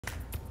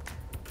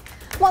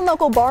One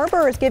local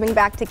barber is giving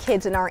back to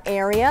kids in our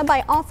area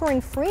by offering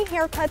free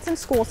haircuts and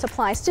school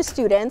supplies to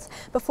students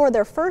before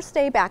their first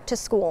day back to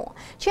school.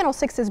 Channel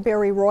 6's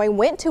Barry Roy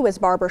went to his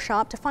barber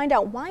shop to find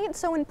out why it's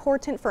so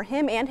important for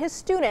him and his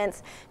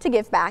students to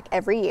give back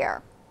every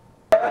year.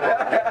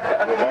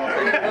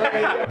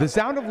 The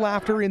sound of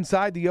laughter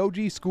inside the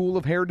OG School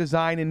of Hair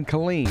Design in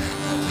Killeen,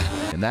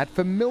 and that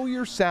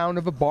familiar sound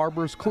of a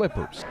barber's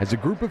clippers as a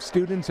group of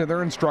students and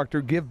their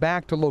instructor give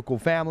back to local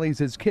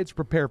families as kids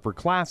prepare for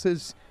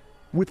classes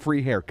with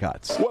free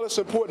haircuts. Well, it's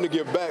important to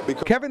give back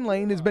because Kevin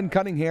Lane has been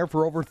cutting hair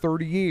for over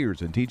 30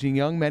 years and teaching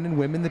young men and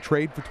women the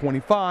trade for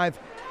 25,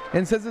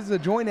 and says it's a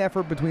joint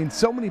effort between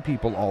so many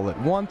people all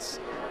at once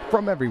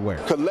from everywhere.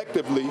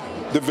 Collectively,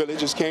 the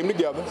villages came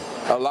together,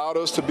 allowed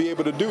us to be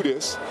able to do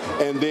this,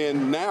 and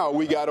then now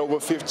we got over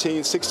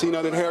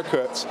 1,600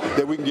 haircuts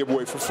that we can give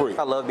away for free.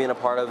 I love being a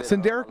part of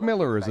it. Derek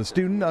Miller is a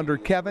student under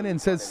Kevin and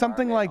says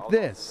something like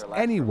this,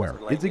 anywhere,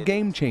 is a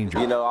game changer.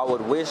 You know, I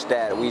would wish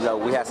that we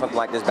had something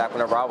like this back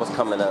whenever I was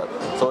coming up.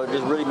 So it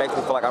just really makes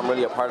me feel like I'm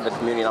really a part of the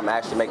community and I'm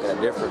actually making a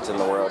difference in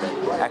the world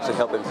and actually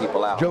helping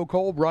people out. Joe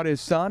Cole brought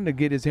his son to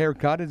get his hair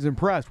cut and is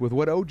impressed with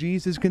what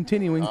OG's is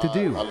continuing to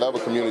do. I love a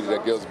community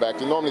that gives back.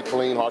 They normally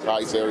clean Hawk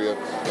Heights area.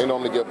 They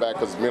normally give back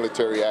because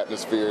military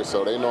atmosphere,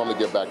 so they normally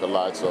give back a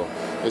lot. So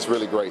it's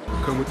really great.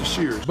 Come with the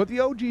shears. But the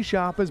OG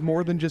shop is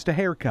more than just a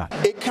haircut.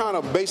 It kind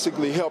of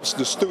basically helps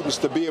the students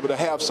to be able to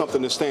have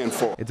something to stand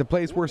for. It's a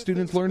place where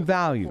students learn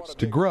values,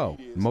 to grow,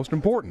 and most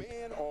important,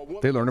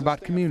 they learn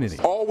about community.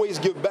 Always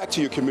give back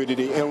to your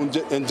community and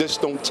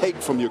just don't take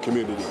from your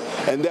community.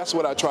 And that's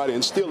what I try to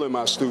instill in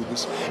my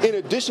students, in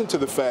addition to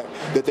the fact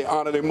that they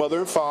honor their mother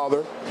and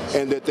father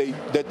and that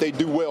they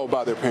do well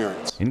by their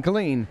parents. In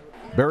Killeen,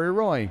 Barry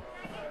Roy,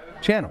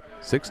 Channel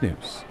 6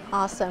 News.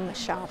 Awesome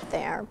shop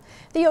there.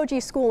 The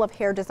OG School of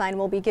Hair Design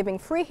will be giving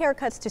free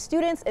haircuts to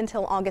students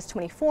until August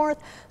 24th.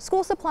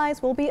 School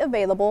supplies will be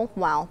available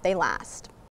while they last.